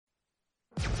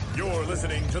You're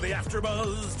listening to the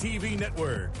AfterBuzz TV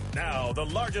Network, now the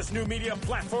largest new media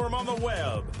platform on the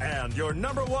web, and your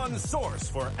number one source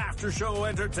for after-show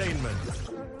entertainment.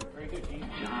 Very good, Gene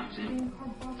Johnson.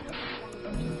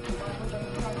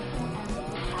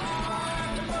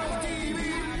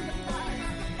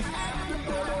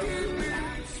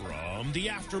 From the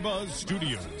AfterBuzz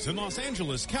Studios in Los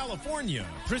Angeles, California,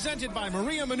 presented by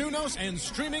Maria Menounos and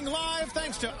streaming live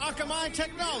thanks to Akamai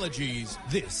Technologies,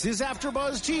 this is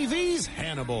AfterBuzz TV's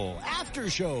Hannibal After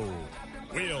Show.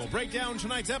 We'll break down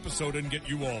tonight's episode and get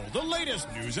you all the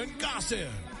latest news and gossip.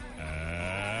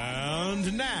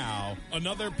 And now,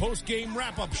 another post-game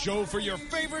wrap-up show for your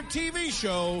favorite TV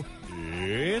show.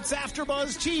 It's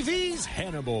AfterBuzz TV's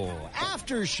Hannibal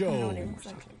After Show.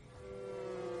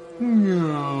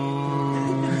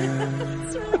 No.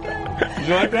 Did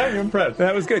you like that? You're impressed.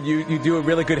 That was good. You do a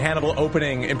really good Hannibal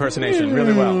opening impersonation.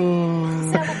 Really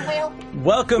well.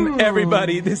 Welcome,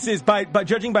 everybody. This is, by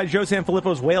judging by Joe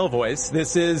Sanfilippo's whale voice,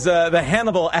 this is the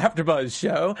Hannibal AfterBuzz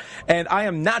show. And I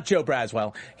am not Joe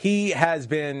Braswell. He has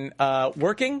been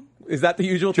working. Is that the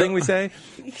usual thing we say?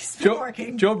 He's been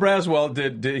working. Joe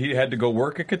Braswell he had to go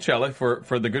work at Coachella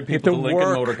for the good people of the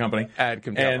Lincoln Motor Company. At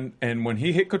Coachella. And when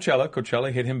he hit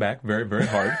Coachella hit him back very, very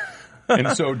hard.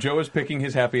 And so Joe is picking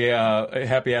his happy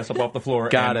ass up off the floor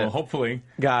will hopefully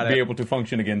be able to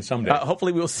function again someday.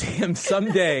 Hopefully we'll see him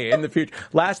someday in the future.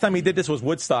 Last time he did this was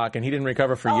Woodstock, and he didn't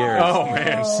recover for years. Oh,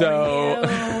 man. So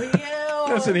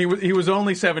listen, he was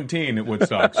only 17 at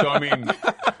Woodstock. So, I mean...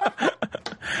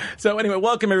 So anyway,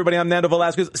 welcome everybody. I'm Nando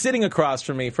Velasquez. Sitting across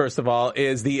from me, first of all,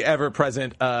 is the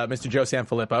ever-present Mr. Joe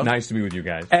Sanfilippo. Nice to be with you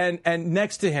guys. And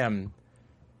next to him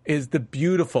is the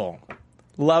beautiful,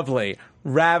 lovely,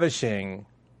 ravishing,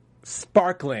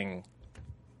 sparkling...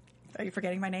 Are you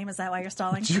forgetting my name? Is that why you're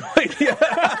stalling? Julia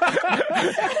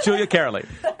Carolee.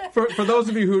 For those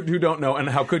of you who don't know, and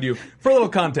how could you, for a little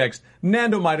context,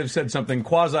 Nando might have said something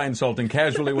quasi-insulting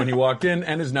casually when he walked in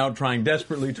and is now trying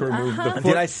desperately to remove the foot.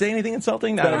 Did I say anything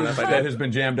insulting? I don't know if I did. That has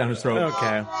been jammed down his throat.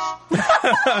 Okay.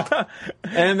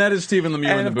 And that is Stephen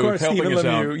Lemieux in the booth, helping us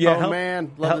out. Yeah,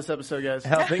 man. Love this episode, guys.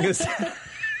 Helping us.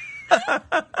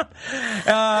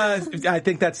 I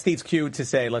think that's Steve's cue to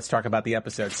say, let's talk about the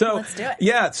episode. So let's do it.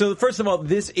 Yeah, so first of all,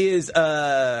 this is,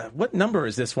 what number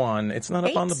is this one? It's not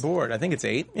 8. up on the board. I think it's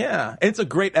 8. Yeah. It's a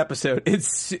great episode.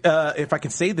 It's, if I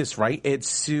can say this right,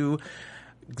 it's Suzakana.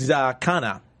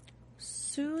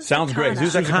 Sounds great.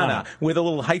 Suzakana, with a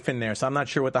little hyphen there, so I'm not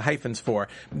sure what the hyphen's for.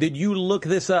 Did you look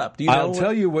this up? Do you know I'll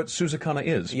tell you what Suzakana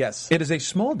is. Yes. It is a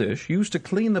small dish used to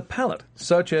clean the palate,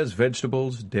 such as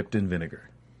vegetables dipped in vinegar.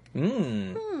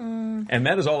 And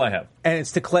that is all I have. And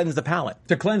it's to cleanse the palate.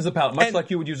 To cleanse the palate, much like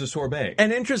you would use a sorbet.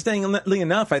 And interestingly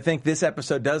enough, I think this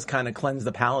episode does kind of cleanse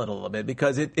the palate a little bit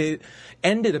because it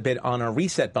ended a bit on a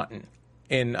reset button,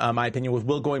 in my opinion, with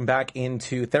Will going back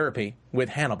into therapy with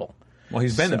Hannibal. Well,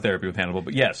 he's been in therapy with Hannibal,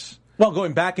 but yes. Well,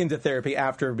 going back into therapy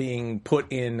after being put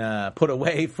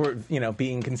away for,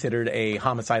 being considered a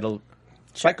homicidal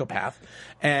psychopath,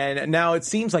 and now it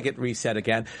seems like it reset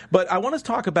again. But I want to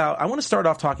start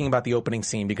off talking about the opening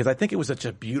scene because I think it was such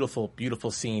a beautiful,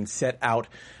 beautiful scene set out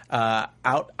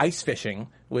ice fishing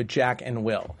with Jack and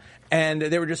Will, and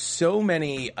there were just so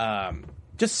many,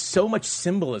 just so much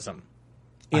symbolism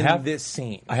in this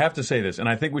scene. I have to say this, and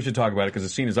I think we should talk about it because the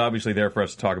scene is obviously there for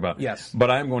us to talk about. Yes.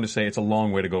 But I am going to say it's a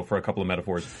long way to go for a couple of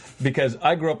metaphors because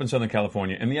I grew up in Southern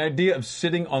California, and the idea of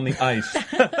sitting on the ice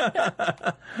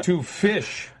to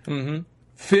fish,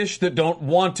 fish that don't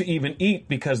want to even eat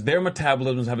because their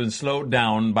metabolisms have been slowed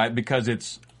down because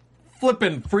it's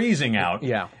flippin' freezing out.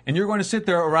 Yeah. And you're going to sit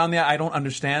there around I don't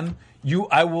understand.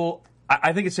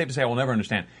 I think it's safe to say I will never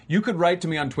understand. You could write to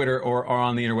me on Twitter or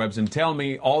on the interwebs and tell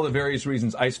me all the various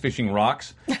reasons ice fishing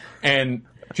rocks. And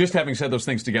just having said those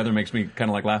things together makes me kind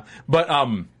of like laugh. But I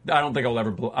don't think I'll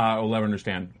ever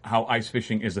understand how ice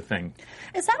fishing is a thing.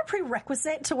 Is that a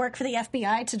prerequisite to work for the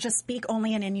FBI to just speak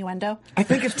only in innuendo? I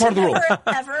think it's part of the rule.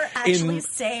 Ever actually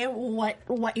say what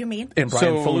you mean? In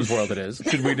Brian Fuller's world, it is.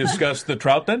 Should we discuss the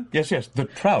trout then? Yes, the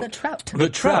trout. The trout. The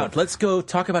trout. Let's go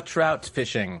talk about trout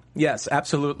fishing. Yes,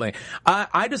 absolutely.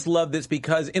 I just love this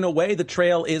because, in a way, the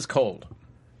trail is cold.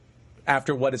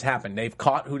 After what has happened, they've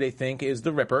caught who they think is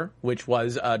the Ripper, which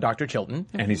was Dr. Chilton.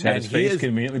 And he's had his face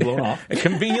conveniently blown off.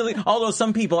 Conveniently, although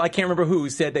some people, I can't remember who,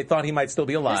 said they thought he might still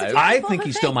be alive. I think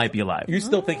he still might be alive. You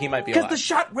still think he might be alive? Because the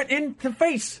shot went in the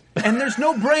face, and there's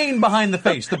no brain behind the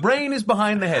face. The brain is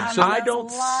behind the head. So I don't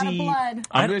see.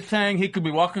 I'm just saying he could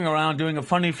be walking around doing a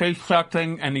funny face shot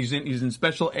thing, and he's in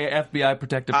special FBI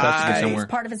protective custody somewhere.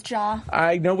 It's part of his jaw.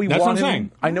 I know we That's want what I'm him.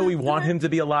 saying. I know we want him to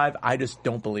be alive. I just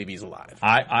don't believe he's alive.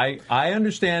 I I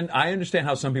understand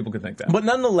how some people could think that. But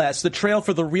nonetheless, the trail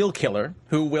for the real killer,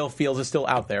 who Will feels is still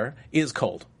out there, is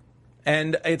cold.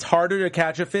 And it's harder to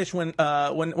catch a fish when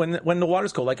the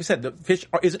water's cold. Like I said, the fish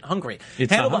isn't hungry.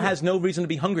 Hannibal has no reason to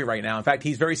be hungry right now. In fact,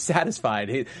 he's very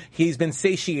satisfied. He's been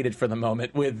satiated for the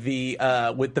moment with the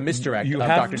misdirect of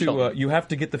Dr. Chilton. You have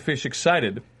to get the fish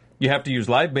excited. You have to use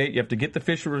live bait. You have to get the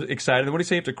fish excited. And what do you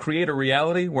say? You have to create a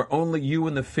reality where only you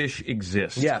and the fish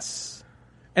exist. Yes.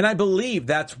 And I believe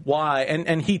that's why,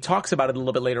 and he talks about it a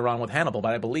little bit later on with Hannibal,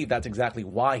 but I believe that's exactly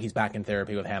why he's back in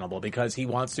therapy with Hannibal, because he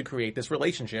wants to create this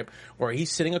relationship where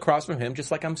he's sitting across from him, just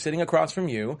like I'm sitting across from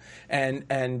you,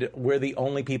 and we're the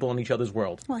only people in each other's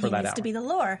world well, for that hour. He needs to be the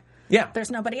lure. Yeah. There's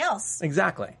nobody else.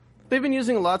 Exactly. They've been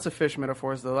using lots of fish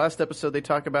metaphors. The last episode, they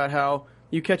talk about how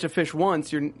you catch a fish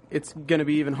once, it's going to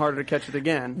be even harder to catch it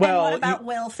again. Well, and what about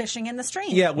Will fishing in the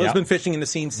stream? Yeah, Will's been fishing in the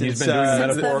scene since been doing the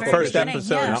metaphorical first beginning,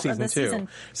 episode of of season this 2. season.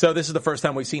 So this is the first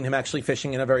time we've seen him actually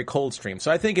fishing in a very cold stream.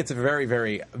 So I think it's a very,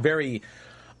 very, very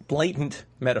blatant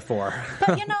metaphor.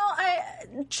 But,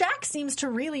 Jack seems to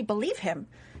really believe him.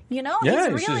 Yeah, he's he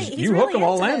really, says, he's "You really hook him,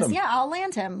 I'll into land this. him." Yeah, I'll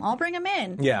land him. I'll bring him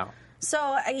in. Yeah.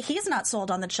 So he's not sold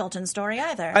on the Chilton story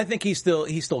either. I think he's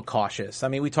still cautious. I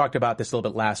mean, we talked about this a little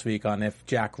bit last week on if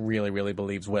Jack really, really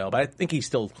believes Will, but I think he's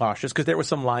still cautious because there was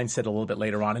some lines said a little bit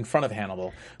later on in front of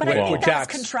Hannibal. But where, I think where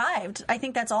that's contrived. I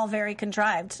think that's all very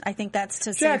contrived. I think that's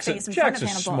to save face in front of Jack's a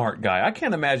Hannibal. smart guy. I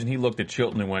can't imagine he looked at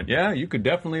Chilton and went, "Yeah, you could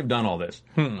definitely have done all this."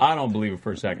 I don't believe it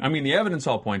for a second. I mean, the evidence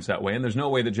all points that way, and there's no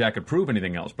way that Jack could prove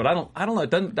anything else. But I don't know.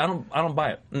 I don't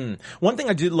buy it. One thing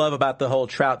I do love about the whole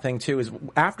trout thing too is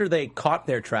after they caught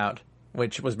their trout,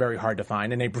 which was very hard to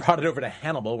find, and they brought it over to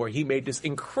Hannibal, where he made this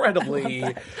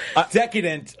incredibly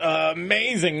decadent,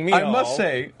 amazing meal. I must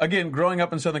say, again, growing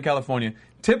up in Southern California,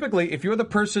 typically, if you're the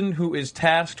person who is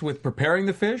tasked with preparing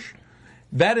the fish,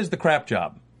 that is the crap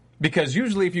job. Because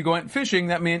usually if you go out fishing,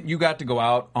 that meant you got to go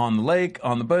out on the lake,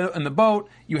 in the boat,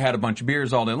 you had a bunch of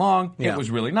beers all day long, It was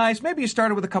really nice. Maybe you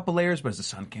started with a couple layers, but as the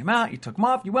sun came out, you took them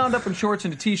off, you wound up in shorts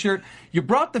and a t-shirt, you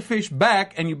brought the fish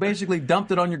back, and you basically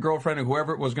dumped it on your girlfriend or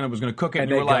whoever it was going to cook it,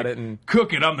 and you were like,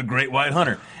 cook it, I'm the great white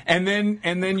hunter. And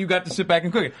then you got to sit back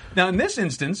and cook it. Now in this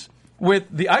instance, with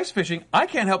the ice fishing, I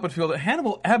can't help but feel that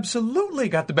Hannibal absolutely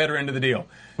got the better end of the deal.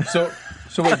 So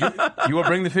wait, you will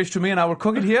bring the fish to me and I will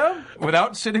cook it here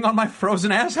without sitting on my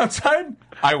frozen ass outside?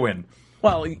 I win.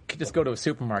 Well, you could just go to a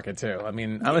supermarket, too. I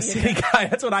mean, I'm a city guy.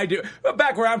 That's what I do. But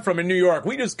back where I'm from in New York,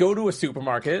 we just go to a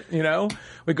supermarket, We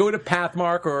go to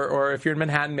Pathmark or if you're in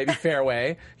Manhattan, maybe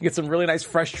Fairway. You get some really nice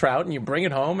fresh trout and you bring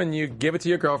it home and you give it to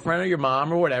your girlfriend or your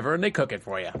mom or whatever and they cook it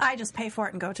for you. I just pay for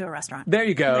it and go to a restaurant. There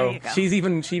you go. She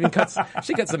even cuts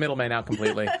the middleman out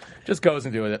completely. Just goes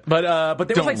and does it. But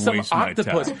there was like some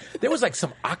octopus. There was like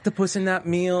some octopus in that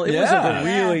meal. It was a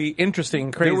really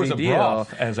interesting, crazy deal. There was a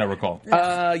broth, as I recall.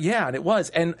 Yeah, and it was.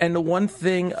 And the one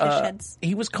thing,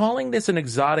 he was calling this an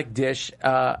exotic dish,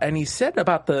 and he said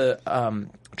about the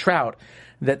trout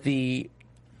that the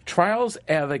trials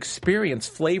of experience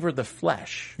flavor the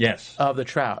flesh of the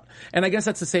trout. And I guess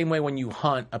that's the same way when you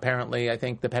hunt, apparently. I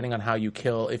think depending on how you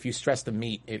kill, if you stress the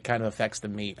meat, it kind of affects the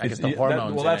meat. I guess the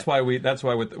hormones. That's why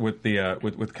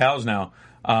with cows now,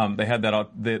 they had that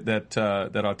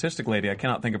autistic lady. I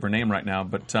cannot think of her name right now,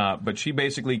 but she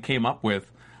basically came up with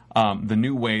the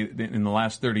new way in the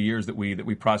last 30 years that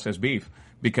we process beef.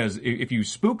 Because if you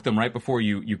spook them right before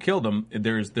you kill them, it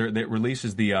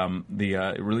releases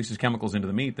it releases chemicals into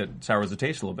the meat that sours the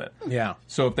taste a little bit. Yeah.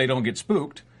 So if they don't get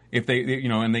spooked, if they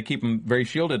and they keep them very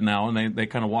shielded now, and they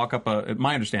kind of walk up.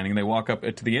 My understanding, they walk up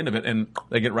to the end of it, and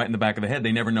they get right in the back of the head.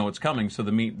 They never know it's coming, so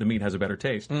the meat has a better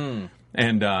taste. But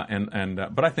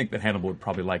I think that Hannibal would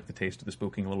probably like the taste of the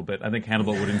spooking a little bit. I think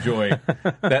Hannibal would enjoy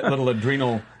that little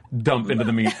adrenal dump into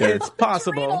the meat there. It's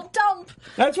possible. Adrenal dump.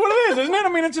 That's what it is, isn't it? I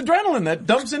mean, it's adrenaline that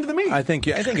dumps into the meat. I think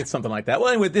it's something like that. Well,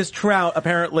 anyway, this trout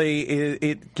apparently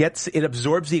it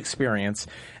absorbs the experience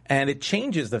and it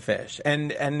changes the fish,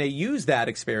 and they use that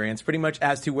experience pretty much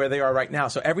as to where they are right now.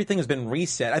 So everything has been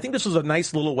reset. I think this was a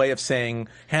nice little way of saying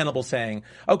Hannibal saying,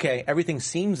 okay, everything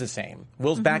seems the same.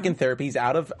 Will's back in therapy. He's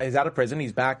out of prison.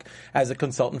 He's back as a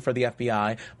consultant for the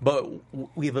FBI. But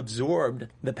we've absorbed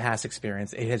the past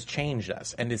experience. It has changed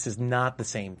us, and this is not the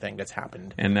same thing that's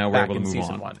happened. And now we're back able to in move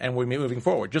season on. 1, and we're moving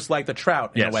forward, just like the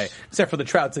trout in a way. Except for the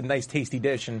trout's a nice, tasty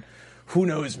dish, and who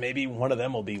knows, maybe one of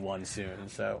them will be one soon.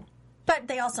 So. But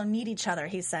they also need each other,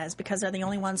 he says, because they're the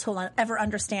only ones who'll ever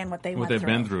understand what they went through. What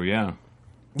they've been through, yeah.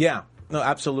 Yeah. No,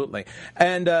 absolutely.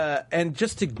 And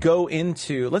just to go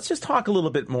into, let's just talk a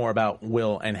little bit more about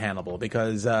Will and Hannibal,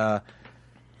 because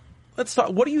let's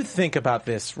talk. What do you think about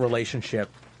this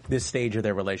relationship this stage of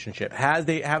their relationship? Have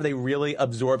they really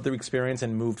absorbed their experience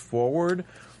and moved forward?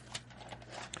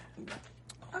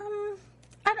 I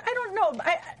don't know.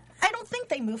 I don't think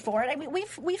they move forward. I mean,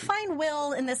 we find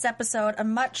Will in this episode a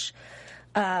much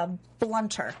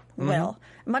blunter Will,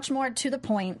 much more to the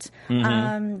point.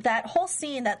 That whole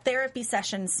scene, that therapy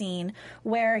session scene,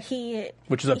 where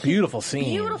which is a beautiful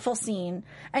scene,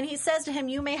 and he says to him,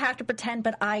 "You may have to pretend,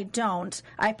 but I don't.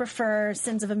 I prefer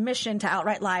sins of omission to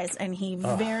outright lies," and he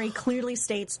very clearly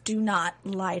states, "Do not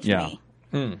lie to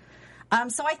me."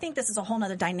 So I think this is a whole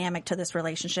other dynamic to this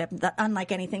relationship, that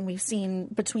unlike anything we've seen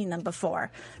between them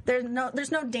before. There's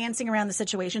no dancing around the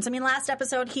situations. I mean, last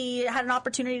episode he had an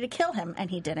opportunity to kill him, and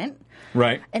he didn't.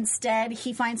 Right. Instead,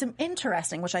 he finds him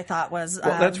interesting, which I thought was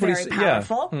that's what very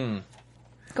powerful.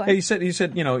 Go ahead. He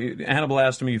said, Hannibal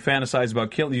asked him, "You still fantasize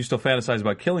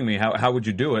about killing me? How would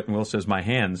you do it?" And Will says, "My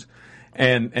hands."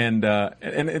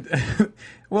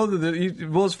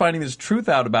 Will's finding this truth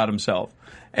out about himself,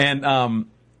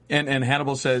 And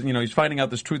Hannibal says, he's finding out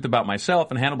this truth about myself.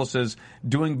 And Hannibal says,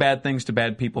 doing bad things to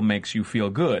bad people makes you feel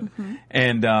good.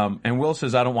 And Will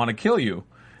says, I don't want to kill you.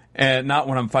 And not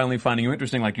when I'm finally finding you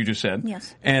interesting, like you just said.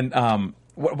 Yes. And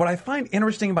what I find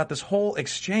interesting about this whole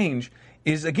exchange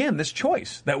is, again, this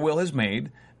choice that Will has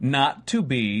made not to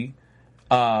be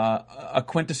a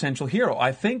quintessential hero.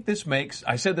 I think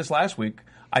I said this last week,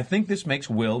 I think this makes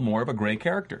Will more of a gray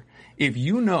character. If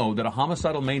you know that a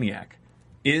homicidal maniac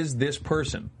is this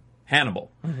person,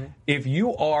 Hannibal, if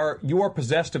you are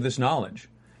possessed of this knowledge,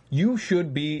 you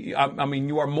should be,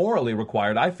 you are morally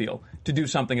required, I feel, to do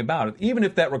something about it, even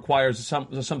if that requires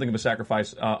something of a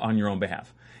sacrifice on your own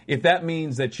behalf. If that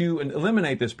means that you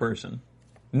eliminate this person,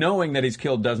 knowing that he's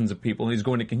killed dozens of people and he's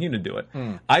going to continue to do it,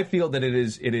 I feel that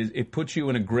it puts you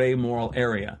in a gray moral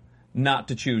area not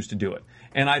to choose to do it.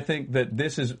 And I think that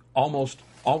this is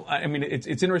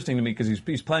it's interesting to me because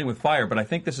he's playing with fire, but I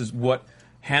think this is what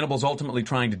Hannibal's ultimately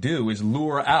trying to do, is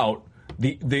lure out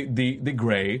the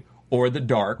gray or the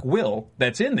dark Will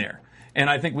that's in there. And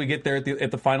I think we get there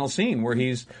at the final scene where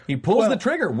he pulls the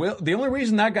trigger. The only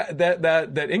reason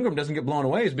that Ingram doesn't get blown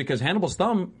away is because Hannibal's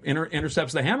thumb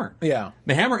intercepts the hammer. Yeah,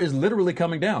 the hammer is literally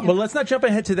coming down. Well, let's not jump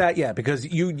ahead to that yet, because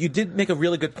you did make a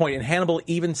really good point. And Hannibal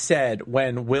even said,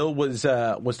 when Will was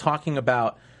talking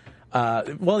about.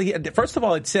 First of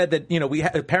all, it said that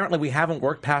apparently we haven't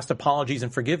worked past apologies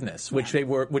and forgiveness, which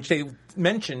they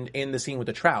mentioned in the scene with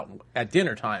the trout at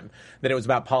dinner time, that it was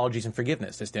about apologies and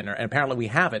forgiveness this dinner, and apparently we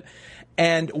haven't.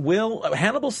 And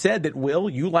Hannibal said that, Will,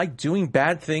 you like doing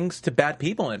bad things to bad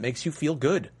people, and it makes you feel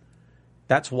good.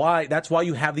 That's why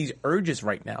you have these urges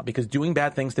right now, because doing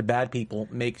bad things to bad people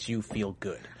makes you feel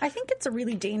good. I think it's a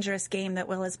really dangerous game that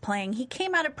Will is playing. He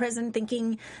came out of prison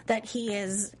thinking that he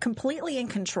is completely in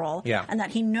control, and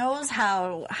that he knows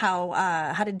how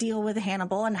to deal with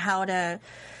Hannibal and how to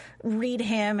read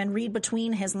him and read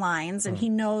between his lines, and he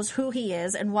knows who he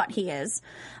is and what he is.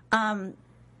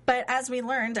 But as we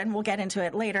learned, and we'll get into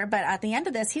it later, but at the end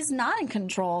of this, he's not in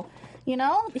control.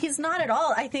 He's not at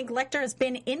all. I think Lecter has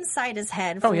been inside his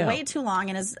head for way too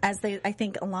long, and I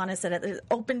think Alana said it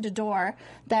opened a door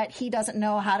that he doesn't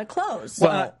know how to close. Well,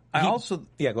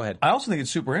 go ahead. I also think it's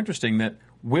super interesting that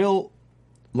Will,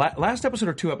 last episode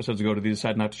or 2 episodes ago, did he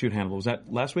decide not to shoot Hannibal? Was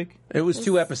that last week? It was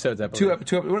 2 episodes, I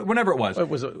believe. Whenever it was.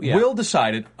 Will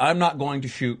decided, I'm not going to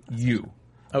shoot you.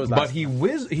 But he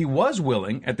was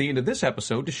willing, at the end of this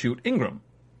episode, to shoot Ingram.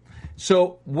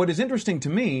 So what is interesting to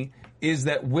me is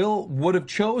that Will would have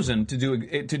chosen to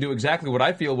do exactly what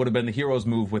I feel would have been the hero's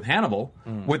move with Hannibal,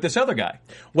 with this other guy.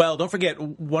 Well, don't forget,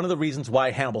 one of the reasons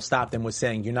why Hannibal stopped him was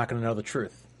saying, you're not going to know the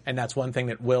truth. And that's one thing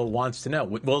that Will wants to know.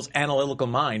 Will's analytical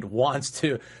mind wants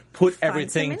to put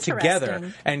everything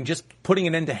together, and just putting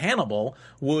an end to Hannibal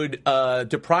would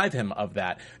deprive him of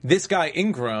that. This guy,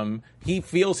 Ingram, he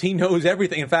feels he knows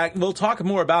everything. In fact, we'll talk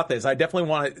more about this. I definitely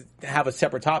want to have a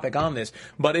separate topic on this,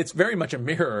 but it's very much a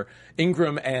mirror.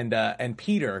 Ingram and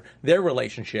Peter, their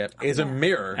relationship is a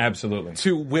mirror, absolutely,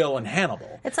 to Will and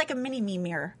Hannibal. It's like a mini-me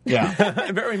mirror.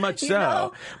 Yeah, very much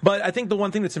so. But I think the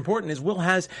one thing that's important is Will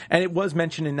has, and it was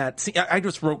mentioned in that scene, I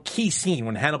just wrote key scene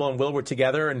when Hannibal and Will were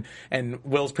together, and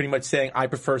Will's pretty much saying, I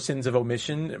prefer sins of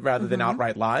omission rather than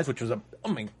outright lies, which was a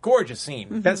gorgeous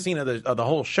scene. Best scene of the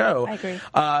whole show. I agree.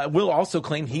 Will also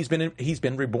claimed he's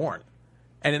been reborn.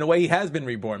 And in a way, he has been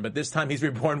reborn, but this time he's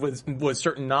reborn with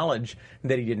certain knowledge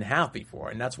that he didn't have before,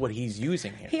 and that's what he's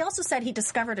using here. He also said he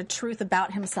discovered a truth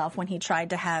about himself when he tried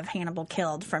to have Hannibal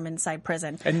killed from inside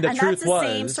prison. And the truth that's the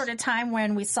same sort of time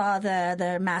when we saw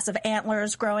the massive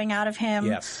antlers growing out of him.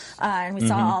 Yes. And we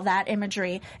saw all that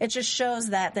imagery. It just shows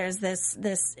that there's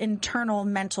this internal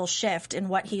mental shift in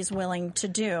what he's willing to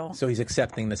do. So he's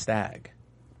accepting the stag.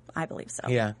 I believe so.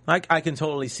 Yeah, I can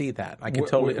totally see that. I can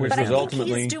totally. Which But I was think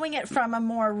ultimately he's doing it from a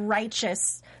more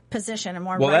righteous position, a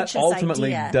more well, righteous that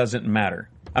ultimately idea. doesn't matter.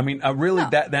 I mean, really,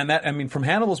 from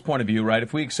Hannibal's point of view, right?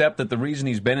 If we accept that the reason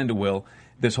he's been into Will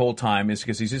this whole time is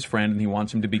because he's his friend and he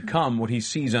wants him to become what he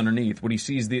sees underneath, what he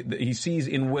sees he sees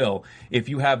in Will. If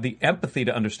you have the empathy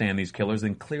to understand these killers,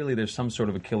 then clearly there's some sort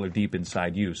of a killer deep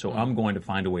inside you. So I'm going to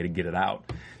find a way to get it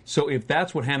out. So if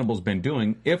that's what Hannibal's been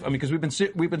doing, because we've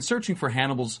been searching for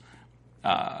Hannibal's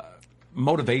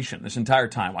motivation this entire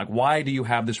time. Like, why do you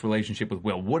have this relationship with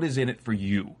Will? What is in it for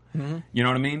you? Mm-hmm. You know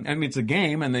what I mean? I mean, it's a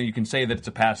game, and then you can say that it's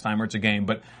a pastime or it's a game,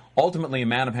 but ultimately, a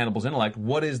man of Hannibal's intellect,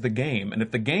 what is the game? And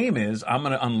if the game is, I'm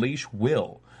going to unleash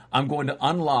Will, I'm going to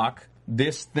unlock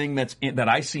this thing that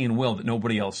I see in Will that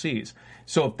nobody else sees.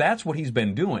 So if that's what he's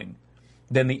been doing,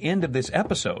 then the end of this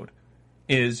episode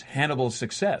is Hannibal's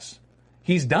success.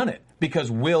 He's done it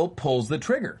because Will pulls the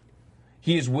trigger.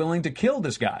 He is willing to kill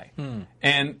this guy,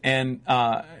 and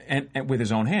with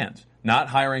his own hands, not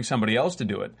hiring somebody else to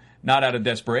do it, not out of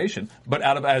desperation, but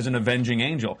as an avenging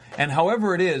angel. And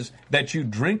however it is that you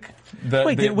drink the...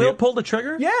 Wait, did Will pull the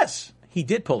trigger? Yes. He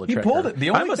did pull the trigger. He pulled it.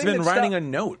 The only I must have been writing a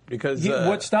note because...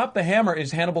 what stopped the hammer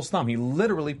is Hannibal's thumb. He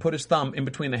literally put his thumb in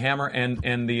between the hammer and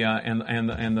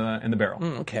the barrel.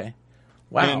 Okay.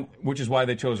 Wow. Which is why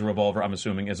they chose a revolver, I'm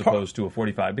assuming, as opposed to a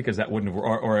 .45, because that wouldn't have,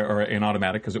 or an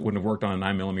automatic, because it wouldn't have worked on a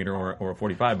 9mm or a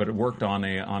 .45, but it worked on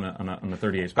a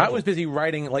 38 special. I was busy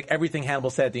writing like everything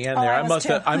Hannibal said at the end there. I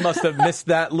must have missed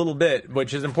that little bit,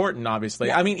 which is important, obviously.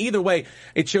 Yeah. I mean, either way,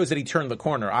 it shows that he turned the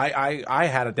corner. I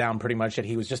had it down pretty much that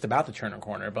he was just about to turn a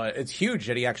corner, but it's huge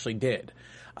that he actually did.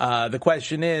 The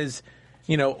question is,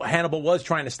 you know, Hannibal was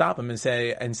trying to stop him and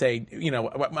say, you know,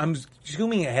 I'm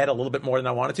zooming ahead a little bit more than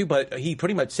I wanted to, but he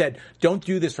pretty much said, don't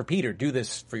do this for Peter, do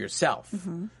this for yourself.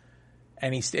 Mm-hmm.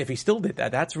 And if he still did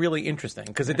that, that's really interesting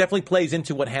because it definitely plays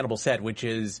into what Hannibal said, which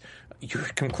is you're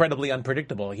incredibly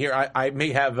unpredictable. Here, I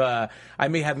may have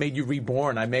made you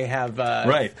reborn. I may have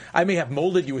I may have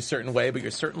molded you a certain way, but you're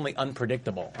certainly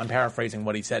unpredictable. I'm paraphrasing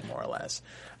what he said more or less.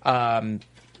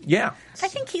 Yeah, I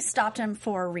think he stopped him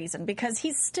for a reason because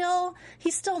he's still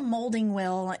molding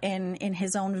Will in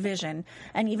his own vision,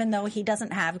 and even though he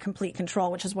doesn't have complete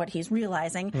control, which is what he's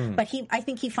realizing, but I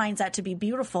think he finds that to be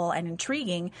beautiful and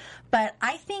intriguing. But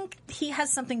I think he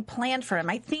has something planned for him.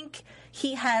 I think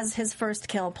he has his first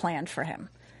kill planned for him.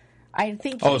 I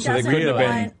think he doesn't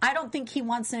want. I don't think he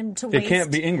wants him to waste. It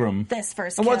can't be Ingram. This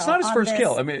first kill. Well, it's not his first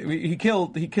kill. I mean, he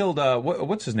killed.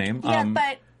 What's his name? Yeah,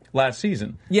 but. Last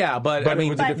season. Yeah, but I mean,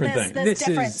 it was a different thing. This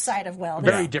different side of Will.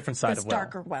 Very different side of Will. This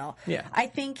darker Will. Yeah. I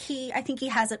think he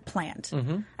has it planned.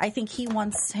 Mm-hmm. I think he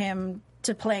wants him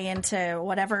to play into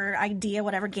whatever idea,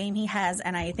 whatever game he has,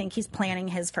 and I think he's planning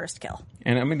his first kill.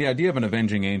 And I mean, the idea of an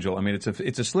avenging angel, I mean,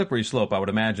 it's a slippery slope, I would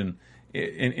imagine,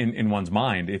 in one's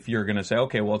mind. If you're going to say,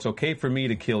 okay, well, it's okay for me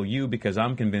to kill you because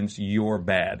I'm convinced you're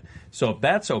bad. So if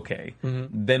that's okay,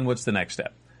 then what's the next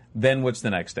step? Then what's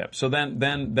the next step? So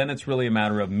then it's really a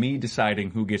matter of me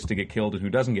deciding who gets to get killed and who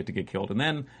doesn't get to get killed. And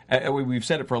then, we've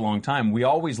said it for a long time, we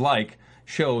always like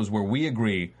shows where we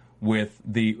agree with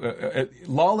the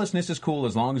lawlessness is cool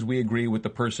as long as we agree with the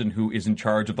person who is in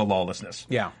charge of the lawlessness.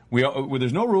 Yeah.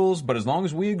 There's no rules, but as long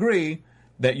as we agree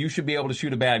that you should be able to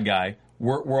shoot a bad guy,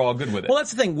 we're all good with it. Well,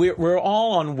 that's the thing. We're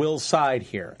all on Will's side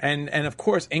here. And of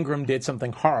course, Ingram did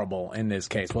something horrible in this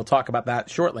case. We'll talk about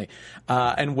that shortly.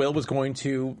 And Will was going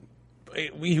to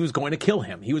kill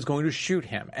him. He was going to shoot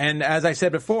him. And as I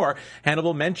said before,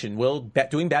 Hannibal mentioned, Will,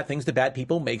 doing bad things to bad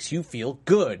people makes you feel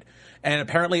good. And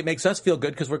apparently it makes us feel good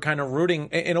because we're kind of rooting,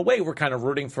 in a way, we're kind of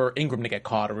rooting for Ingram to get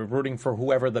caught, or we're rooting for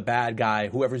whoever the bad guy,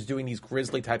 whoever's doing these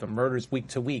grisly type of murders week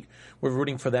to week. We're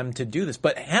rooting for them to do this.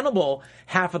 But Hannibal,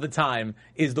 half of the time,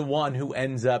 is the one who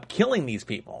ends up killing these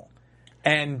people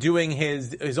and doing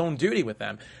his own duty with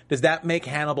them. Does that make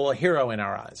Hannibal a hero in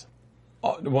our eyes?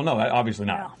 Well, no, obviously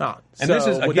not. No. And so this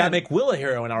is, would that make Will a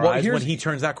hero in our eyes when he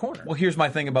turns that corner? Well, here's my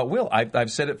thing about Will.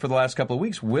 I've said it for the last couple of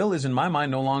weeks. Will is, in my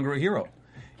mind, no longer a hero.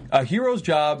 A hero's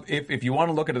job, if you want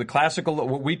to look at the classical,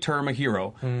 what we term a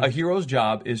hero, a hero's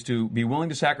job is to be willing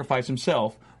to sacrifice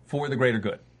himself for the greater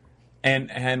good.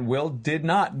 And Will did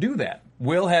not do that.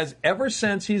 Will has, ever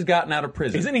since he's gotten out of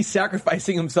prison. Isn't he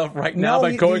sacrificing himself right now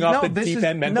by going off the deep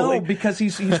end mentally? No, because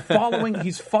he's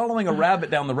following a rabbit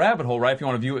down the rabbit hole, right? If you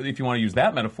want to use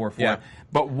that metaphor for it.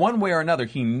 But one way or another,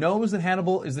 he knows that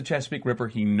Hannibal is the Chesapeake Ripper.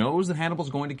 He knows that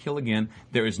Hannibal's going to kill again.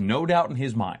 There is no doubt in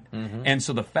his mind. Mm-hmm. And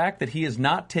so the fact that he has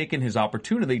not taken his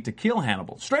opportunity to kill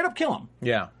Hannibal, straight up kill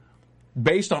him,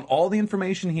 based on all the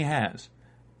information he has,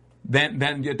 then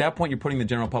at that point you're putting the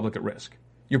general public at risk.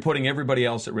 you're putting everybody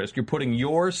else at risk. You're putting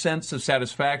your sense of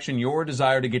satisfaction, your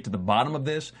desire to get to the bottom of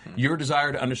this, your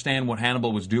desire to understand what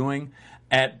Hannibal was doing.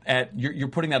 You're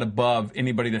putting that above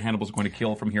anybody that Hannibal's going to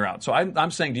kill from here out. So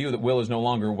I'm saying to you that Will is no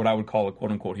longer what I would call a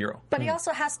quote-unquote hero. But he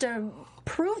also has to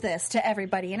prove this to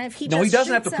everybody. And if he he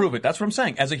doesn't have to prove it. That's what I'm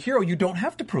saying. As a hero, you don't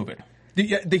have to prove it.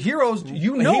 The heroes,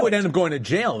 you know, he would end up going to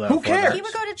jail, though. Who cares? He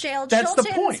would go to jail. That's Chilton's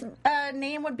the point.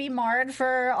 Name would be marred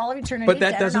for all of eternity. But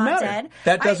that doesn't matter. Dead.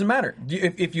 That doesn't matter.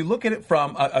 If you look at it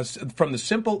from the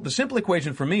simple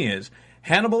equation for me is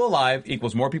Hannibal alive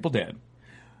equals more people dead.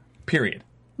 Period.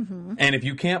 Mm-hmm. And if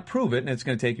you can't prove it, and it's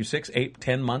going to take you 6, 8,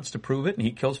 10 months to prove it, and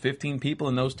he kills 15 people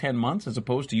in those 10 months, as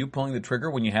opposed to you pulling the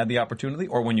trigger when you had the opportunity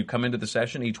or when you come into the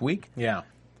session each week. Yeah.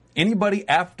 Anybody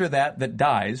after that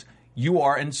dies, you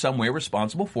are in some way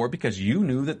responsible for it because you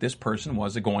knew that this person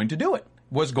was going to do it,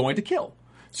 was going to kill.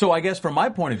 So I guess from my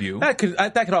point of view... That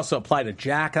could also apply to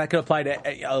Jack. That could apply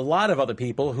to a lot of other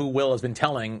people who Will has been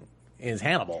telling is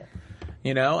Hannibal.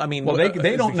 You know, I mean, well,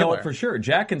 they don't know it for sure.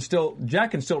 Jack can still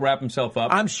wrap himself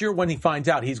up. I'm sure when he finds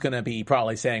out, he's going to be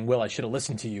probably saying, "Will, I should have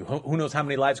listened to you." Who knows how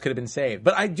many lives could have been saved?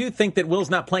 But I do think that Will's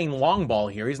not playing long ball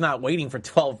here. He's not waiting for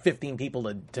 12, 15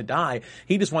 people to die.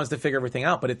 He just wants to figure everything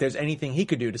out. But if there's anything he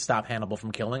could do to stop Hannibal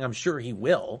from killing, I'm sure he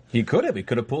will. He could have. He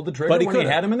could have pulled the trigger when he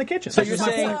had him in the kitchen. So you're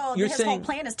saying his whole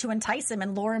plan is to entice him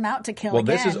and lure him out to kill again.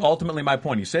 Well, this is ultimately my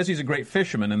point. He says he's a great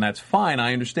fisherman, and that's fine.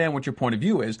 I understand what your point of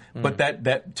view is, but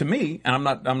that to me, and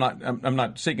I'm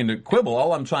not seeking to quibble.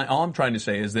 All I'm trying to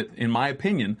say is that, in my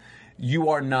opinion, you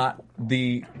are not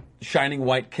the shining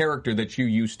white character that you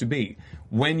used to be.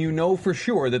 When you know for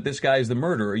sure that this guy is the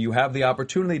murderer, you have the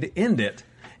opportunity to end it,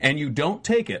 and you don't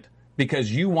take it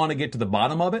because you want to get to the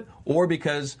bottom of it, or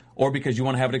because you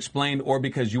want to have it explained, or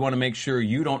because you want to make sure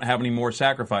you don't have any more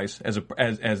sacrifice as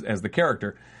the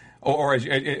character, or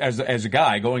as a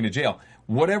guy going to jail.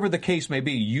 Whatever the case may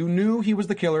be, you knew he was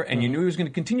the killer, and you knew he was going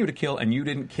to continue to kill, and you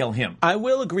didn't kill him. I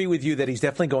will agree with you that he's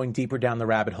definitely going deeper down the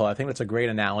rabbit hole. I think that's a great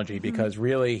analogy because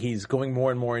really he's going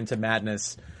more and more into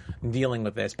madness dealing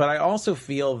with this. But I also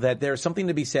feel that there's something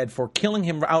to be said for killing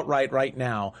him outright right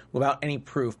now without any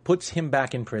proof, puts him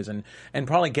back in prison, and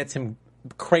probably gets him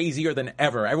crazier than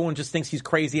ever. Everyone just thinks he's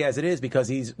crazy as it is because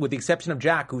he's, with the exception of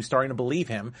Jack, who's starting to believe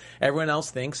him, everyone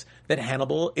else thinks that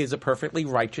Hannibal is a perfectly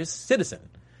righteous citizen.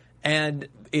 And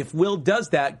if Will does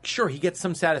that, sure, he gets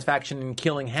some satisfaction in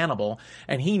killing Hannibal,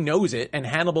 and he knows it, and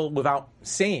Hannibal, without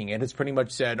saying it, has pretty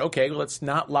much said, okay, well, let's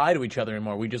not lie to each other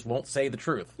anymore. We just won't say the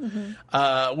truth.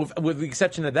 Mm-hmm. With the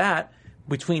exception of that,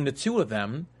 between the two of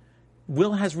them,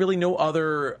 Will has really no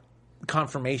other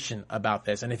confirmation about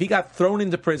this. And if he got thrown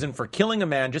into prison for killing a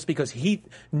man just because he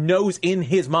knows in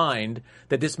his mind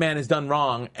that this man has done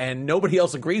wrong and nobody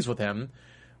else agrees with him,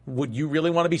 would you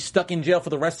really want to be stuck in jail for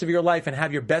the rest of your life and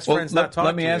have your best friends not talk to you?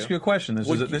 Let me ask you a question.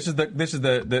 This is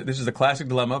the classic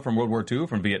dilemma from World War II,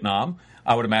 from Vietnam.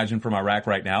 I would imagine from Iraq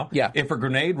right now. Yeah. If a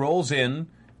grenade rolls in,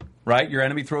 right, your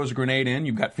enemy throws a grenade in,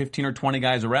 you've got 15 or 20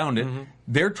 guys around it,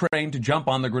 they're trained to jump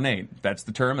on the grenade. That's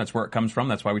the term. That's where it comes from.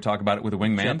 That's why we talk about it with a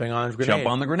wingman. Jumping on a grenade. Jump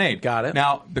on the grenade. Got it.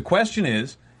 Now, the question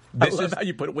is, I love how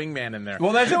you put wingman in there.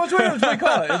 Well, that's what we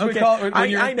call it.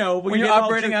 Okay. I know. When you're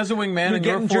operating as a wingman and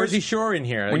you're forced, Jersey Shore in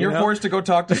here. When you're forced to go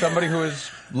talk to somebody who is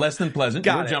less than pleasant,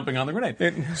 you're jumping on the grenade.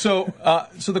 So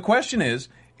the question is,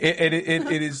 it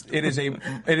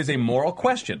is a moral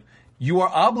question. You are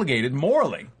obligated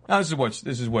morally. Now, this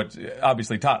is what's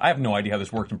obviously taught. I have no idea how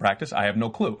this works in practice. I have no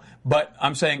clue. But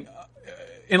I'm saying,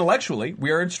 intellectually,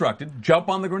 we are instructed, jump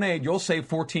on the grenade, you'll save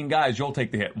 14 guys, you'll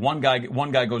take the hit. One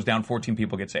guy goes down, 14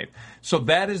 people get saved. So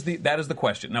that is the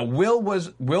question. Now, Will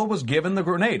was given the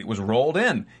grenade. It was rolled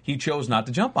in. He chose not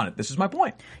to jump on it. This is my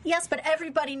point. Yes, but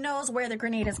everybody knows where the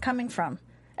grenade is coming from.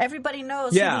 Everybody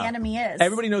knows who the enemy is.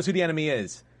 Everybody knows who the enemy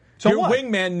is. So your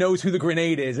wingman knows who the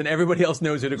grenade is, and everybody else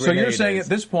knows who the grenade is. So you're saying at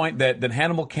this point that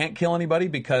Hannibal can't kill anybody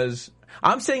because...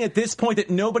 I'm saying at this point that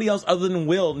nobody else other than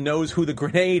Will knows who the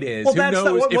grenade is. Well, who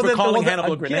knows if we're calling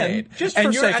Hannibal a grenade? Just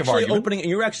for sake of argument.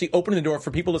 You're actually opening the door for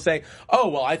people to say, "Oh,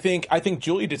 well, I think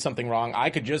Julie did something wrong. I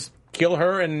could just kill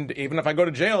her, and even if I go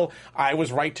to jail, I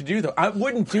was right to do that." I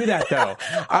wouldn't do that, though.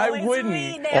 I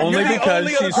wouldn't. Only because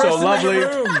she's so lovely.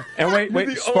 And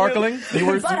wait, sparkling. You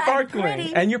were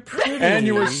sparkling, and you're pretty, and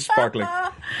you were sparkling.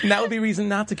 And that would be reason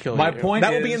not to kill you. My point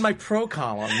that would be in my pro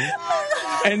column.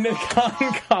 And the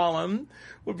con column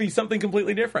would be something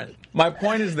completely different. My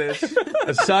point is this.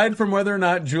 Aside from whether or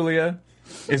not Julia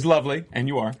is lovely, and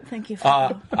you are. Thank you.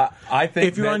 I think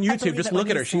if you're on YouTube, just look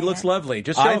at her. She looks lovely.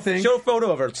 Just show a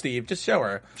photo of her, Steve. Just show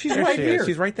her. She's right here.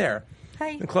 She's right there. Hi.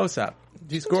 In close up.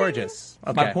 She's gorgeous.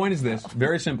 Okay. My point is this,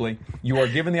 very simply, you are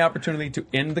given the opportunity to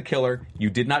end the killer. You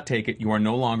did not take it. You are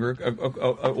no longer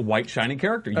a white, shiny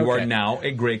character. You are now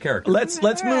a gray character.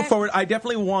 Let's move forward. I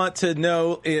definitely want to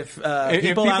know if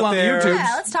people out on there... the YouTubes,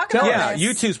 yeah, let's talk about this.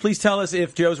 YouTubes, please tell us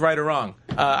if Joe's right or wrong.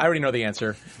 I already know the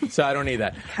answer, so I don't need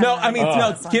that.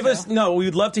 We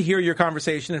would love to hear your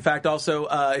conversation. In fact, also,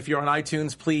 if you're on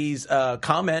iTunes, please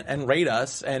comment and rate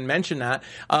us and mention that.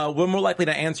 We're more likely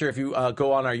to answer if you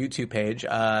go on our YouTube page.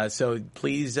 So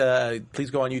please go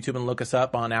on YouTube and look us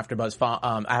up on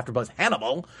AfterBuzz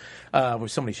Hannibal.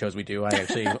 With so many shows we do, I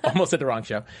actually almost said the wrong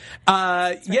show.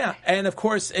 And of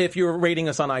course, if you're rating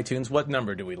us on iTunes, what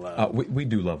number do we love? We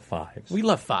do love 5s. We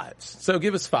love 5s. So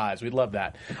give us 5s. We'd love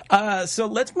that. So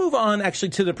let's move on actually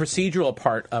to the procedural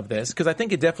part of this, because I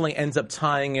think it definitely ends up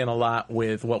tying in a lot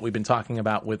with what we've been talking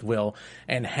about with Will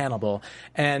and Hannibal.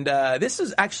 And this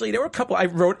is actually, there were a couple I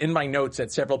wrote in my notes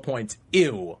at several points,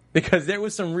 ew, because there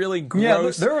was some really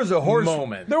gross there was a horse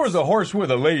moments. There was a horse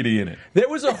with a lady in it. There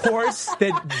was a horse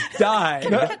that died.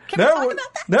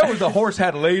 There was a horse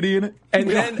had a lady in it. And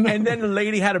then the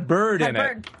lady had a bird in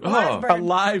it. A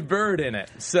live bird in it.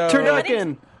 So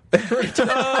Turducken.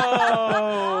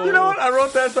 Oh. You know what? I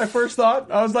wrote that as my first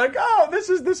thought. I was like, "Oh, this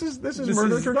is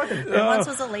murder turducken." There once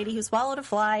was a lady who swallowed a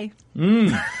fly.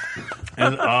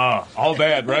 And all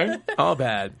bad, right? All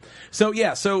bad. So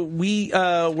we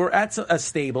were at a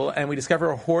stable and we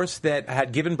discover a horse that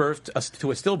had given birth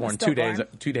to a stillborn 2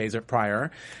 days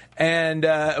prior. And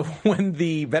when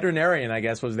the veterinarian, I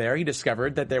guess, was there, he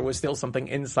discovered that there was still something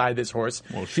inside this horse.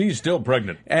 Well, she's still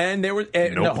pregnant. And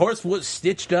the horse was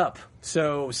stitched up.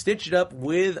 So stitched up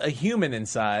with a human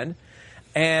inside.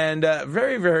 And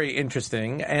very, very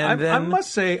interesting. And I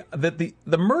must say that the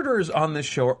murderers on this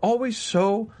show are always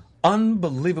so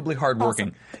unbelievably hardworking.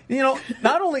 Awesome. You know,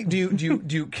 not only do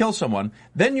you kill someone,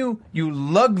 then you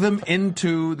lug them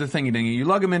into the thingy-dingy, you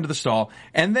lug them into the stall,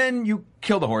 and then you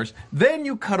kill the horse, then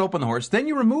you cut open the horse, then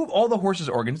you remove all the horse's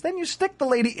organs, then you stick the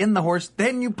lady in the horse,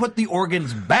 then you put the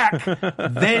organs back,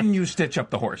 then you stitch up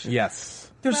the horse. Yes.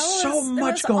 There's so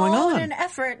much going on. It was all in an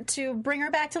effort to bring her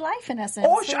back to life, in essence.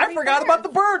 Oh, I forgot about the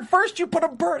bird. First, you put a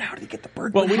bird. How did you get the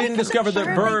bird? Well, we didn't discover the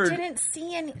bird. They didn't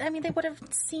see any. I mean, they would have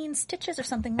seen stitches or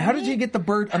something. How did you get the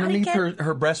bird underneath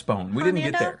her breastbone? We didn't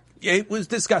get there. It was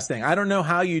disgusting. I don't know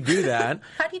how you do that.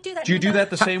 How do you do that? Do you do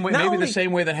that the same way? Maybe the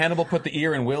same way that Hannibal put the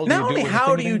ear in Will? Not only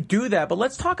how do you do that, but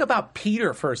let's talk about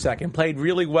Peter for a second. Played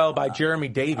really well by Jeremy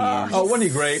Davies. Wasn't he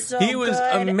great? So he was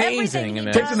good. amazing in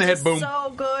it. Kicked in the head, boom.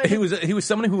 So good. He was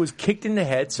someone who was kicked in the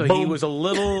head, so he was a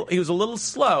little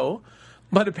slow,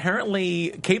 but apparently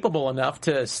capable enough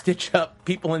to stitch up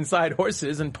people inside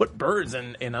horses and put birds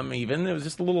in them. Even it was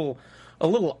just a little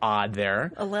odd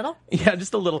there. A little? Yeah,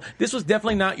 just a little. This was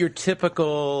definitely not your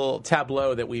typical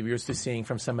tableau that we're used to seeing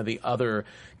from some of the other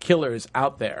killers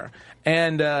out there.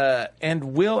 And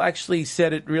Will actually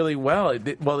said it really well.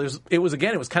 It was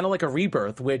kind of like a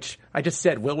rebirth, which I just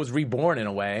said Will was reborn in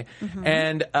a way. Mm-hmm.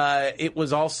 And it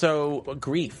was also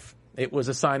grief. It was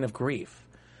a sign of grief.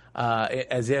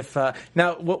 As if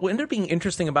now, what ended up being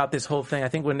interesting about this whole thing, I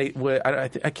think I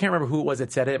can't remember who it was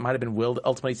that said it. It might have been Will that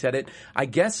ultimately said it. I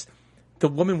guess the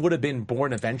woman would have been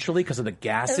born eventually because of the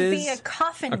gases. It would be a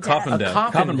coffin death.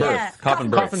 Coffin birth. Yeah.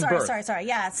 Coffin birth. Sorry.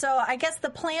 Yeah. So I guess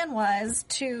the plan was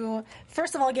to,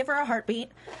 first of all, give her a heartbeat.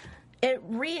 It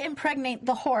re-impregnate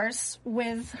the horse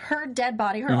with her dead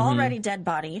body, her already dead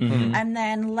body, and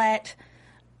then let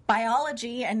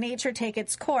biology and nature take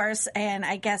its course, and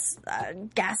I guess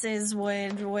gases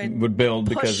would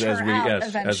build push because her out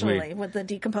eventually as we with the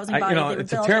decomposing body.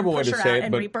 It's a terrible way to say it,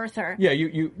 and but rebirth her. Yeah,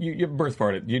 you birth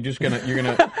farted. You're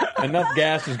gonna enough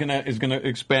gas is gonna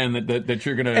expand that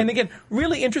you're gonna. And again,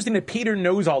 really interesting that Peter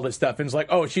knows all this stuff and is like,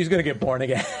 oh, she's gonna get born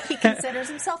again. He considers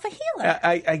himself a healer.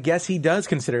 I guess he does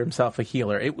consider himself a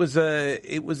healer. It was a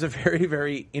very,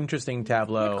 very interesting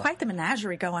tableau. He had quite the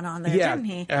menagerie going on there, didn't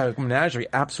he? Menagerie,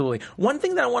 absolutely. One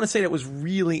thing that I want to say that was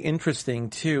really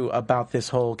interesting too about this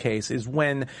whole case is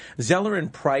when Zeller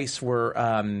and Price were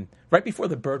right before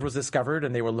the bird was discovered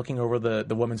and they were looking over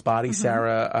the woman's body,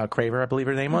 Sarah Craver, I believe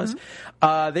her name was.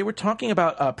 They were talking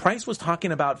about Price was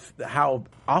talking about how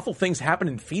awful things happen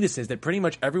in fetuses, that pretty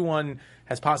much everyone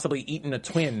has possibly eaten a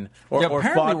twin or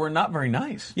apparently we're not very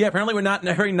nice. Yeah, apparently we're not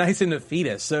very nice in a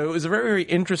fetus. So it was very, very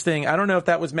interesting. I don't know if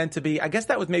that was meant to be. I guess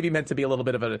that was maybe meant to be a little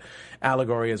bit of an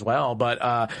allegory as well. But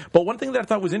one thing that I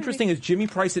thought was interesting is Jimmy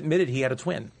Price admitted he had a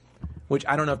twin. which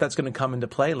I don't know if that's going to come into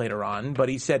play later on. But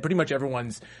he said pretty much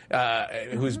everyone's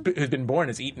who's been born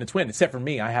has eaten a twin, except for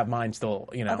me. I have mine still.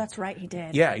 Oh, that's right, he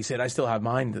did. Yeah, he said I still have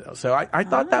mine though. So I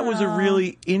thought that was a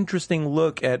really interesting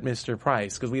look at Mr.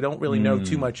 Price, because we don't really know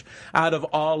too much out of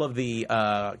all of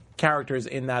the characters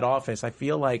in that office. I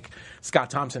feel like Scott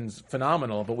Thompson's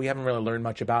phenomenal, but we haven't really learned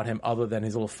much about him other than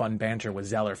his little fun banter with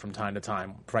Zeller from time to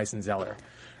time, Price and Zeller.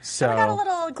 So I got a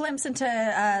little glimpse into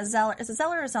Zeller. Is it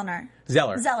Zeller or Zellner?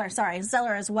 Zeller.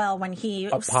 Zeller as well, when he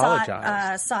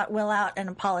sought Will out and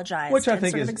apologized. Which I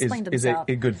think is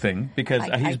a good thing, because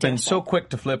he's been so quick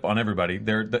to flip on everybody.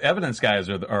 The evidence guys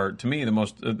are to me, the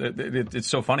most... it's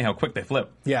so funny how quick they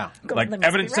flip. Yeah. Like,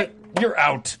 evidence said, you're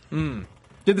out.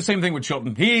 Did the same thing with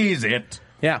Chilton. He's it.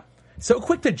 Yeah. So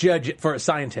quick to judge it for a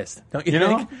scientist, don't you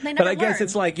think? They never but I guess learn.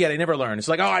 it's like, they never learn. It's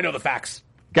like, I know the facts.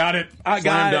 Got it. I Slam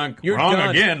got dunk. it. You're Wrong done.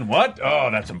 again. What? Oh,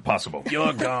 that's impossible.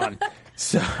 You're gone.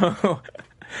 So,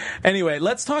 anyway,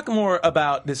 let's talk more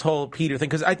about this whole Peter thing,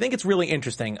 because I think it's really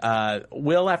interesting.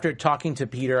 Will, after talking to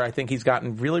Peter, I think he's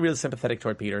gotten really, really sympathetic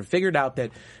toward Peter, figured out that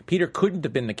Peter couldn't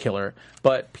have been the killer,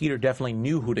 but Peter definitely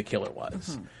knew who the killer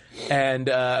was. Mm-hmm. And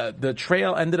the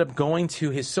trail ended up going to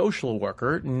his social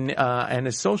worker, and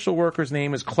his social worker's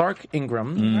name is Clark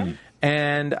Ingram. Mm.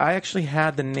 And I actually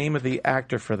had the name of the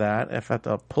actor for that, if I have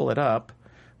to pull it up.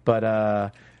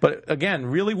 But again,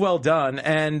 really well done,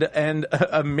 and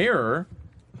a mirror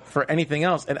for anything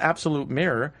else, an absolute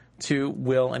mirror to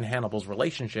Will and Hannibal's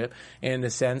relationship, in the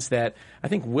sense that I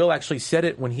think Will actually said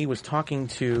it when he was talking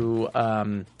to,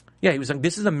 he was like,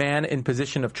 this is a man in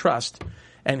position of trust,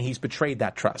 and he's betrayed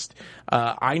that trust.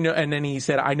 I know, and then he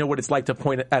said, I know what it's like to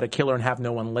point at a killer and have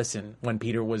no one listen, when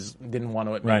Peter didn't want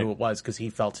to admit who it was, because he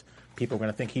felt people were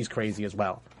going to think he's crazy as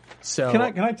well. So can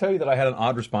I tell you that I had an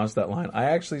odd response to that line? I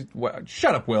actually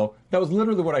shut up, Will. That was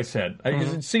literally what I said.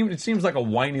 It seems like a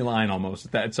whiny line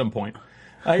almost at some point.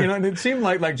 And it seemed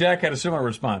like Jack had a similar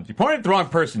response. You pointed at the wrong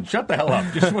person. Shut the hell up.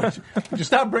 Just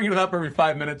stop bringing it up every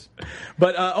 5 minutes.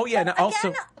 But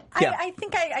also. Yeah. I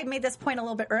think I made this point a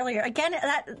little bit earlier. Again,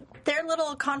 their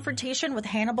little confrontation with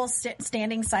Hannibal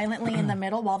standing silently in the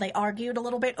middle while they argued a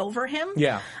little bit over him.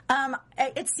 Yeah.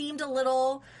 It seemed a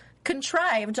little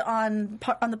contrived on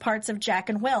the parts of Jack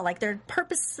and Will. Like, they're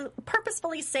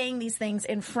purposefully saying these things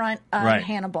in front of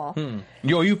Hannibal.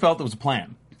 You felt it was a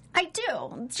plan. I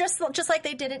do. Just like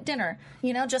they did at dinner.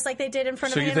 Just like they did in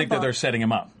front of Hannibal. So you think that they're setting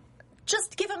him up?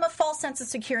 Just give him a false sense of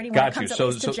security when it comes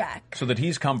to Jack. So that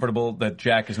he's comfortable that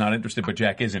Jack is not interested, but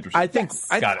Jack is interested. I think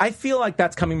I feel like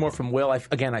that's coming more from Will. I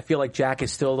feel like Jack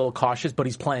is still a little cautious, but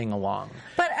he's playing along.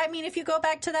 But I mean, if you go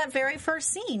back to that very first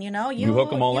scene, you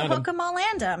hook 'em all,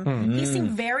 land 'em. He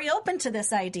seemed very open to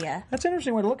this idea. That's an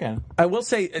interesting way to look at it. I will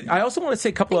say, I also want to say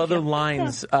a couple other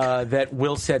lines that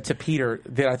Will said to Peter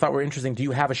that I thought were interesting. Do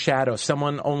you have a shadow?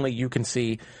 Someone only you can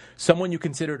see. Someone you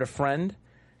considered a friend.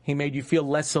 He made you feel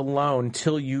less alone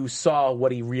till you saw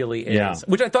what he really is. Yeah.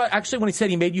 Which I thought, actually, when he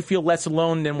said he made you feel less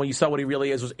alone than when you saw what he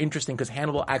really is, was interesting, because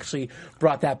Hannibal actually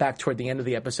brought that back toward the end of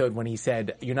the episode when he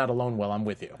said, you're not alone, Will, I'm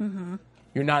with you. Mm-hmm.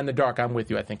 You're not in the dark, I'm with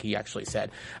you, I think he actually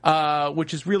said.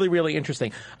 Which is really, really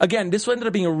interesting. Again, this ended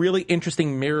up being a really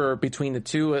interesting mirror between the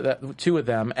two of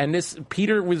them. And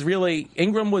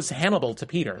Ingram was Hannibal to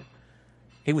Peter.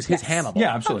 It was his Hannibal.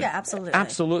 Yeah, absolutely. Oh, yeah, absolutely.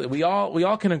 Absolutely. We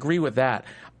all can agree with that.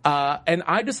 And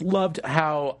I just loved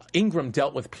how Ingram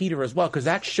dealt with Peter as well, because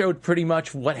that showed pretty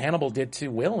much what Hannibal did to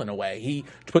Will in a way. He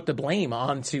put the blame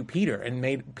onto Peter and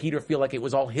made Peter feel like it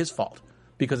was all his fault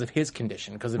because of his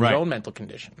condition, because of his own mental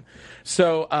condition.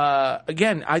 So,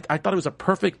 again, I thought it was a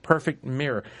perfect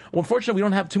mirror. Well, unfortunately, we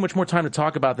don't have too much more time to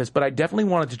talk about this, but I definitely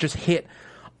wanted to just hit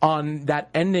on that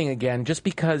ending again, just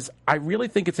because I really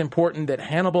think it's important that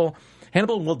Hannibal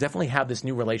will definitely have this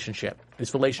new relationship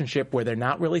where they're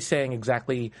not really saying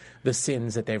exactly the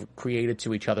sins that they've created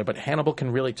to each other, but Hannibal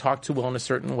can really talk to Will in a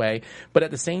certain way. But at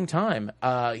the same time,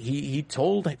 he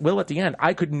told Will at the end,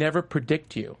 I could never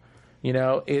predict you. He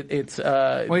said,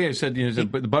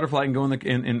 the butterfly can go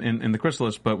in the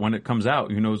chrysalis, but when it comes out,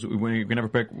 you can never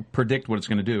predict what it's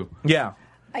going to do. Yeah.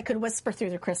 I could whisper through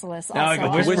the chrysalis also. I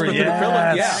could whisper through the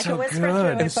chrysalis. Yeah. I could whisper through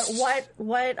it, but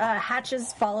what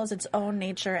hatches follows its own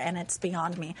nature, and it's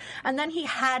beyond me. And then he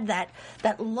had that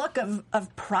look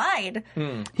of pride.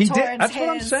 He did. That's what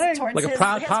I'm saying. Like a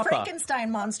proud papa.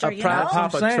 Frankenstein monster, a proud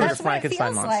papa towards That's a what Frankenstein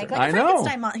it feels monster. like a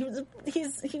Frankenstein monster.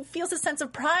 He feels a sense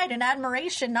of pride and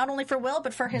admiration, not only for Will,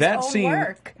 but for his own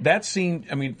work. That scene,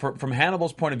 I mean, from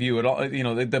Hannibal's point of view, it all,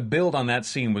 the build on that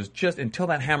scene was just until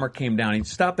that hammer came down. He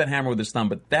stopped that hammer with his thumb,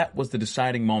 but that was the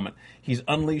deciding moment. He's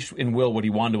unleashed in Will what he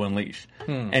wanted to unleash.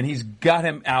 And he's got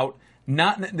him out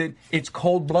It's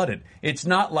cold-blooded. It's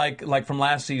not like from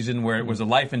last season where it was a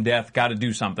life and death, got to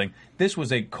do something. This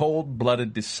was a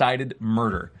cold-blooded, decided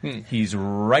murder. He's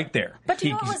right there. But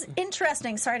you know what was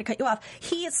interesting? Sorry to cut you off.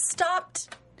 He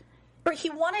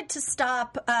wanted to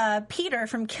stop Peter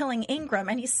from killing Ingram,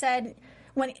 and he said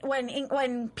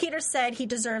when Peter said he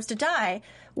deserves to die,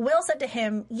 Will said to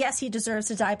him, yes, he deserves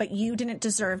to die, but you didn't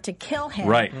deserve to kill him.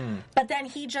 Right. But then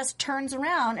he just turns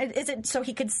around. Is it so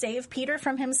he could save Peter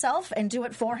from himself and do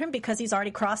it for him because he's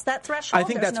already crossed that threshold? I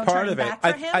think that's part of it.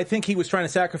 I think he was trying to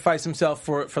sacrifice himself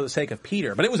for the sake of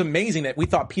Peter. But it was amazing that we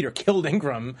thought Peter killed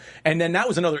Ingram, and then that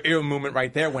was another ear moment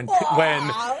right there when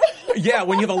you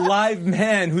have a live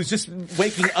man who's just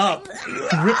waking up,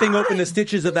 ripping open the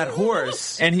stitches of that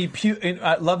horse. And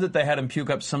I love that they had him puke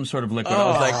up some sort of liquid. I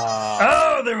was like,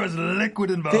 there was liquid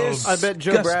involved. I bet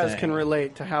Joe Braz can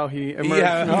relate to how he emerged.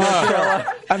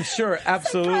 I'm sure,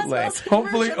 absolutely.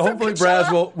 Hopefully,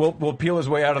 Braz will peel his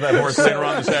way out of that horse later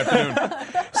on this afternoon.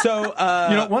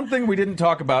 So, one thing we didn't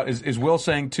talk about is Will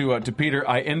saying to Peter,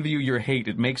 "I envy you your hate.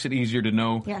 It makes it easier to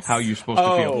know how you're supposed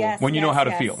to feel when you know how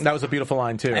to feel." That was a beautiful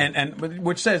line too, and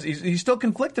which says he's still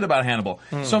conflicted about Hannibal.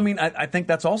 So, I mean, I think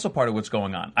that's also part of what's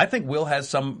going on. I think Will has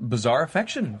some bizarre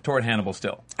affection toward Hannibal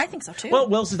still. I think so too. Well,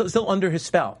 Will's still under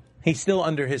his spell. He's still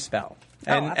under his spell.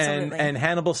 And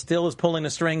Hannibal still is pulling the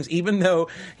strings, even though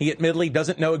he admittedly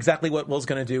doesn't know exactly what Will's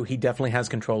going to do. He definitely has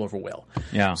control over Will.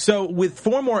 Yeah. So with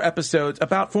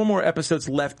about 4 more episodes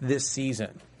left this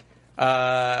season,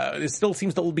 there still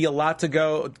seems to be a lot to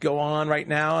go on right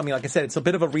now. I mean, like I said, it's a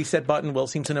bit of a reset button. Will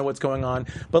seems to know what's going on.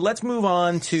 But let's move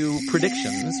on to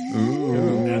predictions.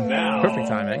 And now, perfect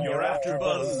timing. Your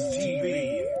AfterBuzz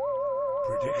TV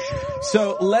predictions.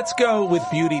 So let's go with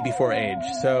beauty before age.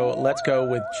 So let's go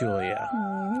with Julia.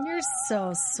 You're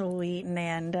so sweet,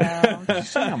 Nando. I'm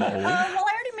old. Well, I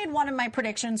already made one of my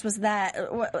predictions was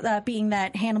that being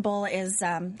that Hannibal is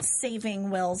saving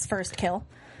Will's first kill.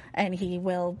 And he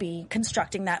will be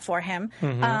constructing that for him.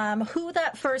 Mm-hmm. Who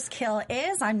that first kill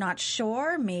is, I'm not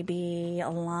sure. Maybe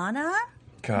Alana?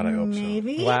 God, I hope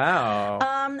maybe. so. Wow.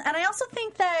 And I also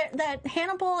think that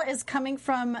Hannibal is coming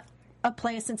from a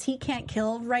place, since he can't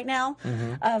kill right now,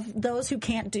 of those who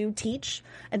can't teach.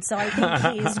 And so I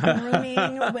think he's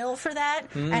grooming Will for that.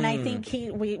 And I think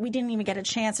we didn't even get a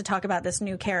chance to talk about this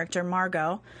new character,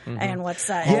 Margot, and what's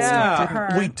for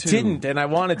her. We didn't, and I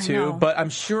wanted to, but I'm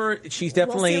sure she's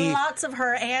definitely... We'll see lots of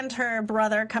her and her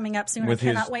brother coming up soon. With I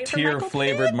cannot wait for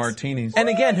tear-flavored martinis. And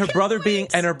again, her brother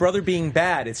being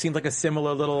bad. It seemed like a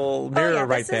similar little mirror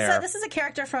right there. This is a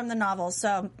character from the novel,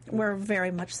 so we're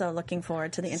very much so looking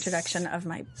forward to the introduction of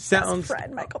my best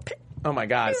friend, Michael Pitt. Oh my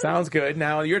God, sounds good.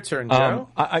 Now your turn, Joe.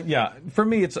 For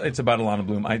me, it's about Alana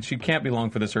Bloom. She can't be long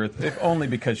for this earth, if only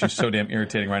because she's so damn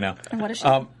irritating right now. And what is she?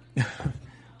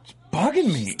 It's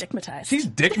bugging me. She's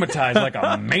dickmatized like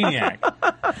a maniac.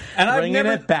 And Bringing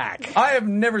it back. I have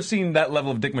never seen that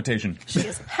level of dickmatation. She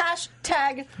is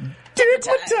 #dickmatized.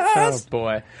 Oh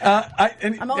boy.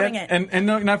 I'm owning it. And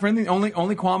not for anything.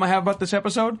 Only qualm I have about this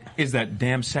episode is that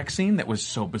damn sex scene that was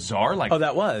so bizarre. Like,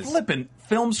 that was flippin'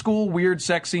 film school weird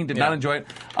sex scene. Did not enjoy it.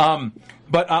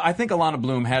 But I think Alana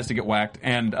Bloom has to get whacked,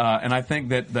 and I think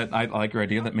that I like your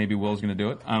idea that maybe Will's going to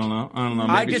do it. I don't know.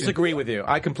 I disagree with you.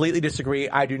 I completely disagree.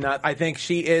 I do not. I think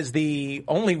she is the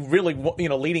only really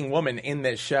leading woman in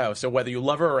this show. So whether you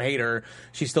love her or hate her,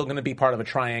 she's still going to be part of a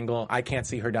triangle. I can't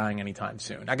see her dying anytime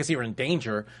soon. I can see her in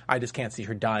danger. I just can't see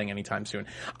her dying anytime soon.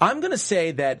 I'm going to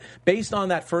say that based on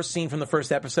that first scene from the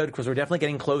first episode, because we're definitely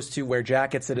getting close to where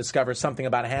Jack gets to discover something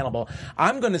about Hannibal,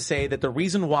 I'm going to say that the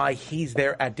reason why he's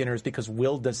there at dinner is because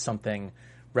Will does something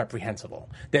reprehensible.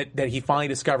 That he finally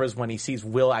discovers when he sees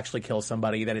Will actually kill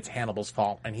somebody that it's Hannibal's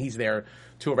fault, and he's there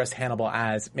to arrest Hannibal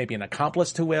as maybe an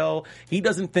accomplice to Will. He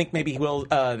doesn't think maybe Will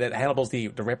that Hannibal's the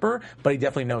Ripper, but he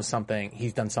definitely knows something.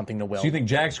 He's done something to Will. So you think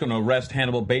Jack's going to arrest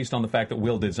Hannibal based on the fact that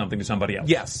Will did something to somebody else?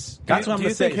 Yes, that's what I'm going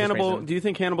to say. Do you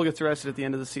think Hannibal gets arrested at the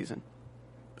end of the season?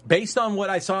 Based on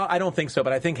what I saw, I don't think so,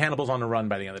 but I think Hannibal's on the run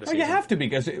by the end of the season. You have to be,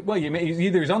 because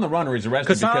either he's on the run or he's arrested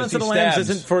because Silence of the Lambs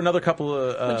isn't for another couple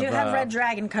of... But you have Red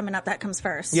Dragon coming up. That comes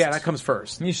first. Yeah, that comes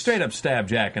first. And you straight up stab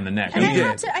Jack in the neck. And I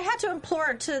had to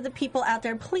implore to the people out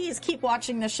there, please keep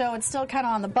watching the show. It's still kind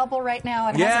of on the bubble right now.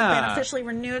 It hasn't been officially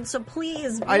renewed, so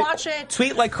please watch it.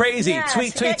 Tweet like crazy. Yes,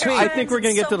 tweet. I think we're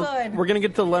going to get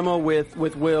the dilemma with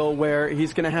Will, where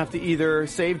he's going to have to either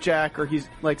save Jack, or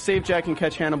save Jack and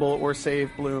catch Hannibal, or save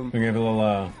Bloom. We're going to have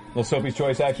a little Sophie's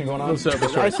Choice action going on.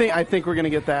 I think we're going to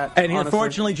get that. And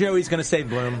unfortunately, Joey's going to save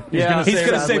Bloom. He's going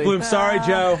to save Bloom. Sorry,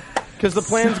 Joe. Because the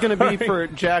plan's going to be for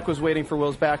Jack was waiting for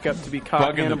Will's backup to be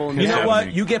caught. Hannibal. You know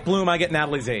what? You get Bloom, I get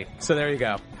Natalie Z. So there you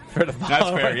go. for the following.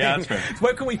 That's fair. Yeah, that's fair.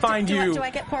 Where can we find you? Do I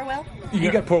get poor Will?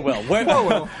 You get poor Will.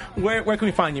 Where can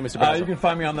we find you, Mr. Braswell? You can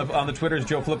find me on the Twitters,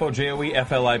 Joe Flippo,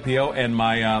 JoeFlipo, and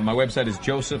my website is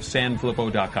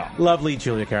josephsanflippo.com. Lovely,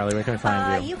 Julia Carely. Where can we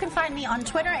find you? You can find me on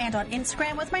Twitter and on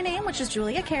Instagram with my name, which is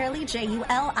Julia Carely,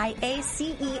 JuliaCearley.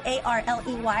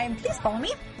 And please follow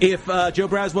me. If Joe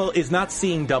Braswell is not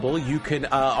seeing double, you can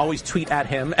always tweet at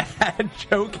him at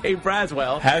Joe K.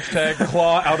 Braswell. Hashtag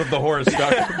claw out of the horse,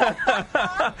 Doug.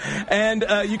 And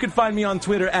you can find me on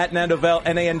Twitter at Nandovel,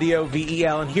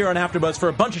 Nandovel, and here on AfterBuzz for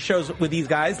a bunch of shows with these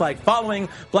guys, like Following,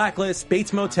 Blacklist,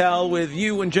 Bates Motel with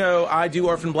you and Joe. I do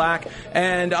Orphan Black.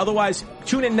 And otherwise,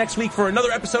 tune in next week for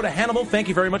another episode of Hannibal. Thank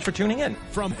you very much for tuning in.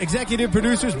 From executive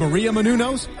producers Maria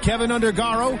Menounos, Kevin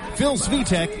Undergaro, Phil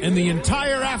Svitek, and the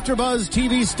entire AfterBuzz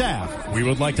TV staff, we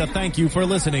would like to thank you for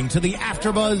listening to the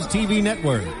AfterBuzz TV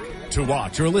network. To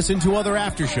watch or listen to other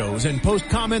after shows and post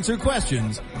comments or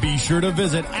questions, be sure to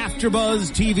visit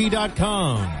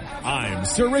AfterBuzzTV.com. I'm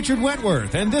Sir Richard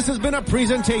Wentworth, and this has been a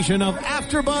presentation of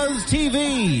AfterBuzz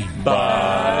TV.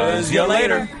 Buzz you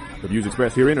later. The views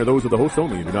expressed herein are those of the hosts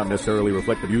only and do not necessarily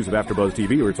reflect the views of AfterBuzz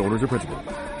TV or its owners or principals.